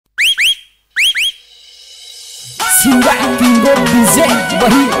Singer किंगो DJ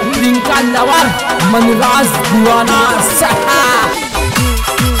वही Priyanka lover Manraj दीवाना सहा।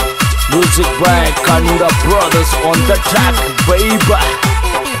 Music by Kanura Brothers on the track, baby.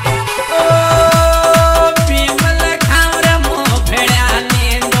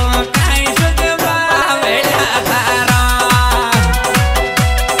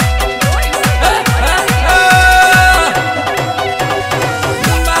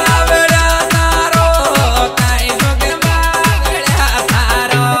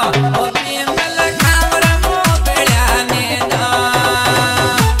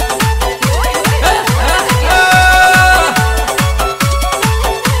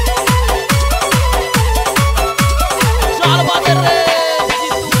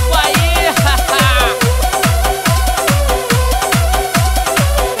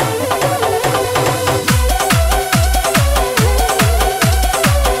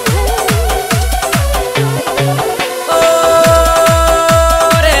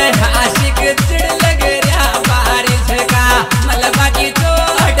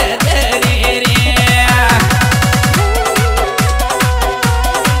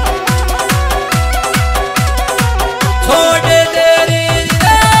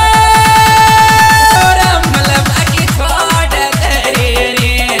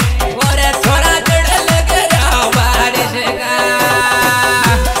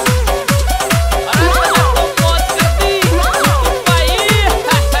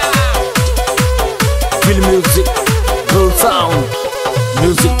 Music, cool sound.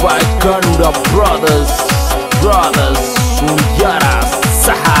 Music by Kanura Brothers, Sundara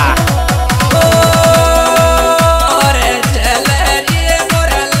Saha.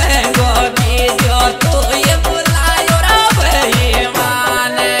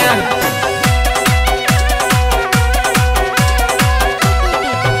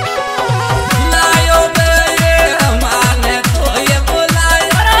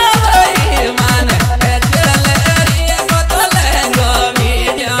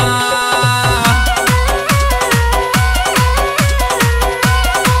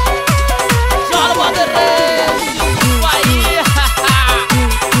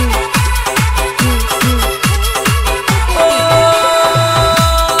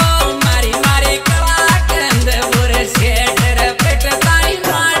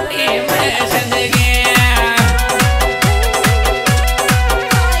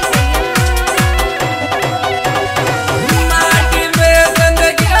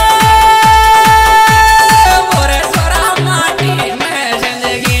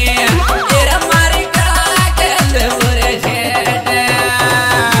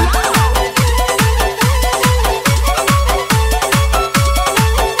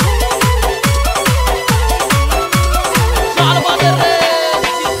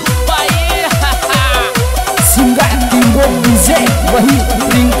 वही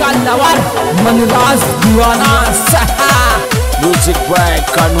Priyanka lover Manraj दीवाना सहा। Music by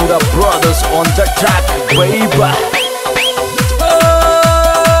Kanura Brothers on the track, baby.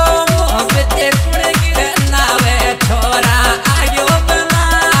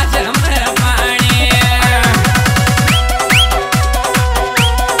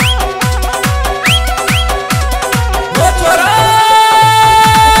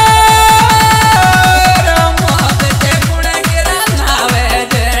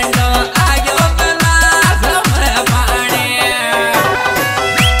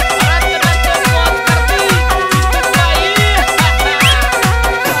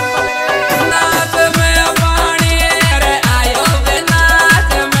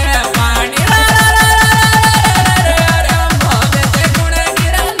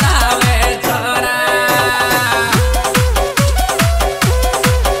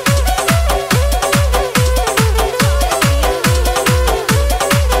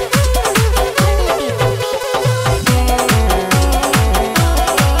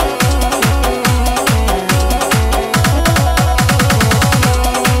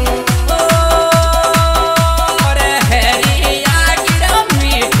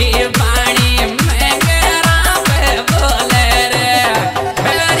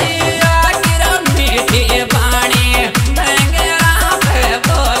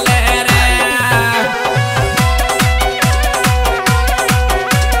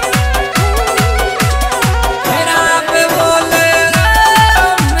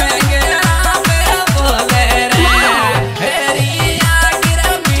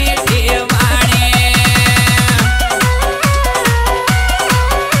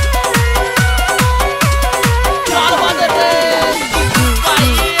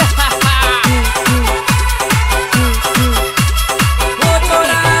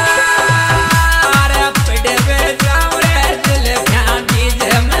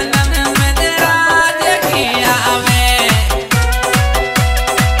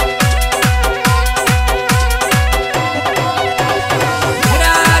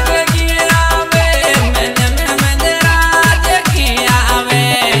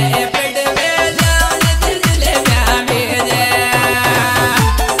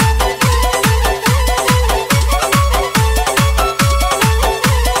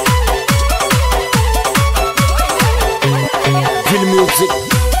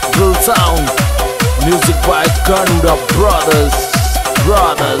 Kanura Brothers,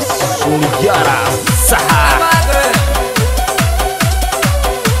 Sunyara Saha.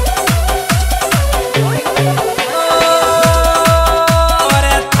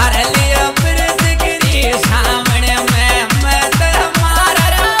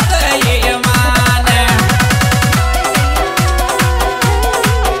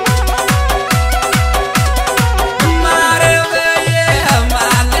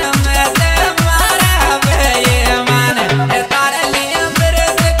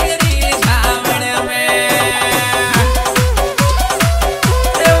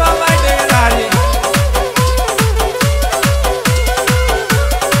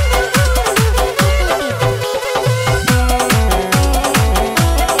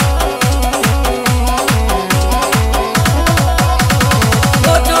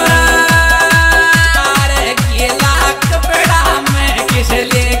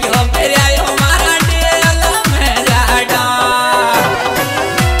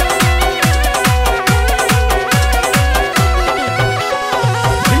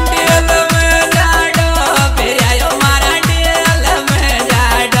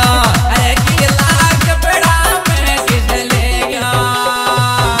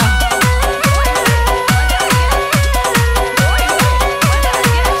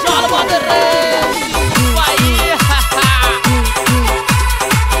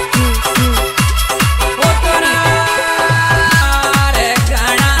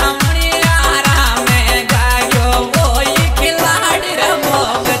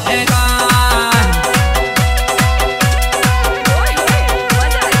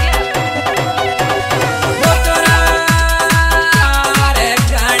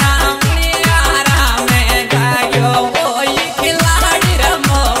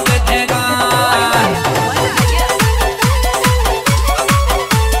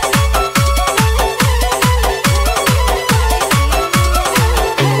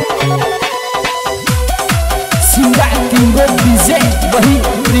 वही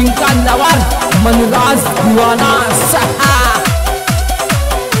Priyanka noir Manraj दीवाना सहा।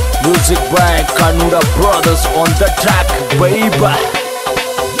 Music by Kanura Brothers on the track, baby.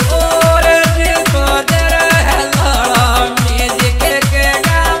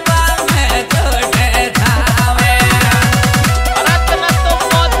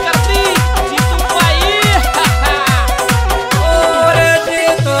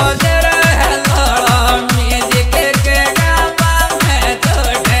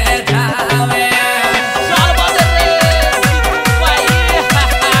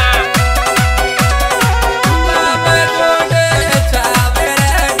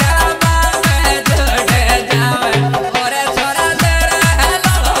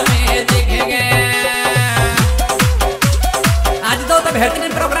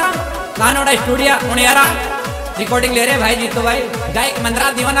 बेहतरीन programme कानोड़ा studio मुनियारा recording ले रहे भाई जीतो भाई गायक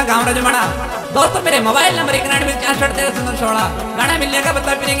मनराज दीवाना गाँव रजमाना। दोस्तों मेरे मोबाइल नंबर 91 गाना मिलने का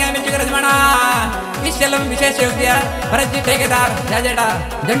बता पिलेंगे म्यूजिक रजमाना। इस चैनल में विशेष सहयोग दिया भरत जी ठेकेदार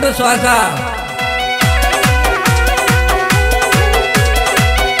जंडू स्वासा।